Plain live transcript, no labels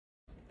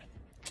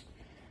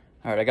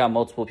All right, I got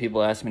multiple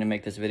people asking me to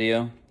make this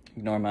video.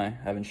 Ignore my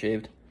haven't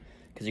shaved,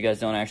 because you guys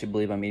don't actually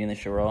believe I'm eating this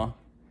shit raw.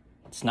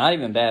 It's not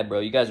even bad,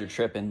 bro. You guys are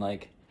tripping.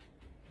 Like,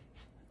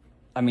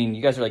 I mean,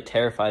 you guys are like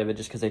terrified of it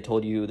just because they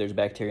told you there's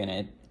bacteria in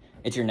it.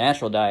 It's your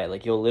natural diet.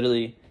 Like, you'll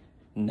literally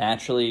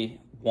naturally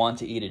want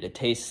to eat it. It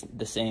tastes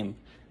the same.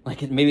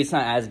 Like, maybe it's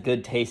not as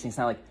good tasting. It's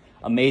not like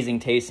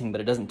amazing tasting,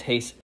 but it doesn't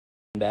taste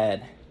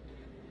bad.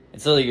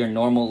 It's literally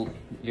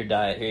your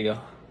diet. Here you go.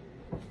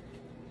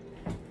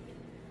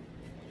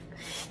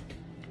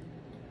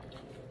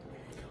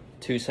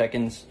 Two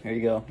seconds. Here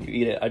you go. You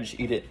eat it. I just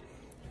eat it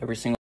every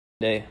single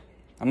day.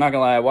 I'm not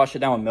gonna lie, I washed it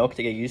down with milk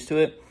to get used to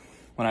it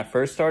when I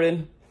first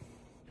started,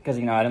 because,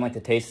 you know, I didn't like the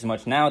taste as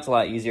much. Now it's a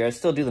lot easier. I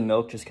still do the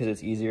milk just because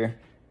it's easier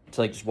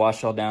to, like, just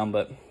wash it all down,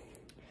 but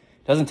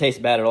it doesn't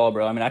taste bad at all,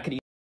 bro. I mean, I could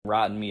eat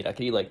rotten meat. I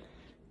could eat, like,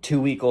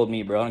 2-week-old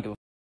meat, bro. I don't give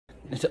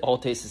a f***. It all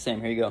tastes the same.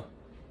 Here you go.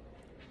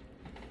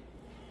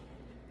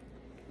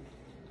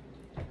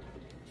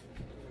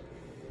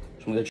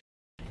 Some good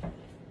shit.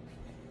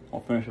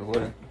 I'll finish it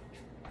later.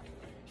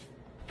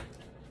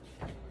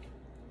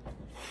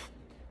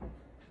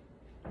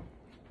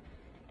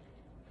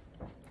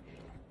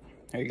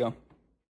 There you go.